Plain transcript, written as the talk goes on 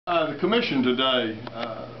The Commission today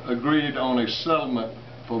agreed on a settlement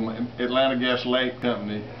from Atlanta Gas Light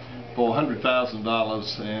Company for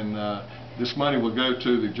 $100,000, and this money will go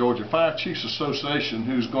to the Georgia Fire Chiefs Association,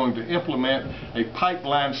 who's going to implement a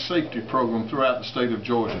pipeline safety program throughout the state of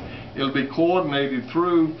Georgia. It'll be coordinated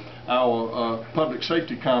through our public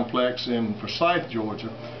safety complex in Forsyth, Georgia,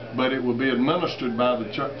 but it will be administered by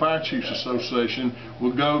the Fire Chiefs Association.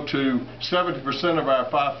 Will go to 70% of our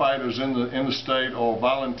firefighters in the state, or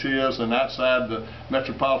volunteers and outside the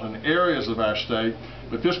metropolitan areas of our state.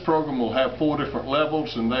 But this program will have 4 different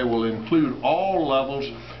levels, and they will include all levels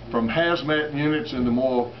from hazmat units in the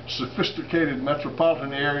more sophisticated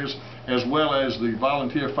metropolitan areas, as well as the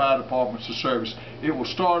volunteer fire departments of service. It will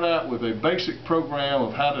start out with a basic program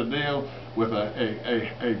of how to deal with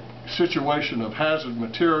a situation of hazard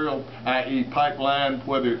material, i.e. pipeline,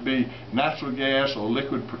 whether it be natural gas or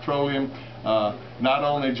liquid petroleum, not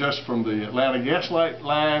only just from the Atlanta Gas Light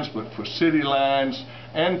lines, but for city lines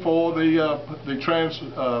and for the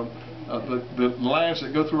lines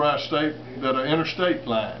that go through our state that are interstate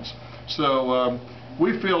lines. So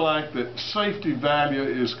we feel like that safety value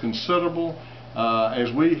is considerable.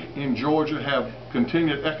 As we in Georgia have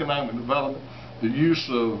continued economic development, the use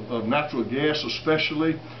of natural gas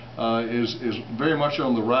especially is very much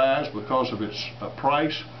on the rise because of its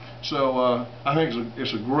price. So I think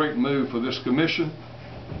it's a great move for this commission,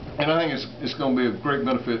 and I think it's going to be a great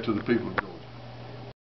benefit to the people of Georgia.